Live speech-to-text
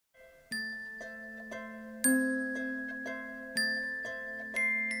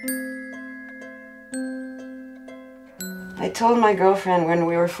I told my girlfriend when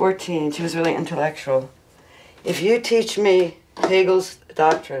we were 14, she was really intellectual, if you teach me Hegel's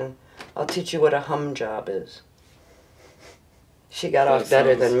doctrine, I'll teach you what a hum job is. She got off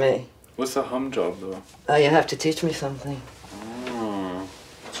better than me. What's a hum job, though? You have to teach me something. Oh.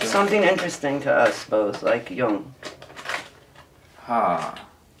 Something interesting to us both, like Jung. Ha.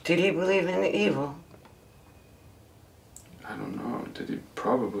 Did he believe in evil? I don't know. Did he?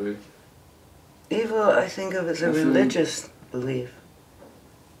 Probably. Evil, I think of as a religious belief.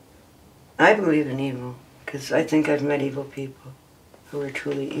 I believe in evil, because I think I've met evil people who are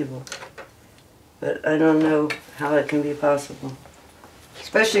truly evil. But I don't know how it can be possible.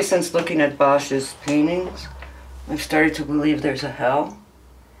 Especially since looking at Bosch's paintings, I've started to believe there's a hell,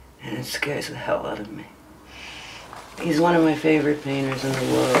 and it scares the hell out of me. He's one of my favorite painters in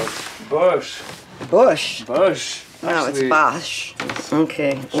the world. Bosch. Bush? Bosch. No, it's Bosch.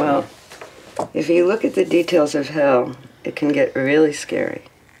 Okay, well, if you look at the details of hell, it can get really scary.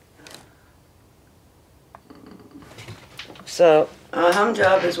 So, a hum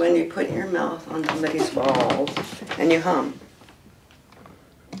job is when you put your mouth on somebody's balls and you hum.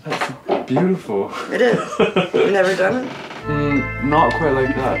 That's beautiful. It is. You've never done it? Not quite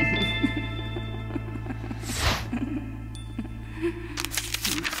like that.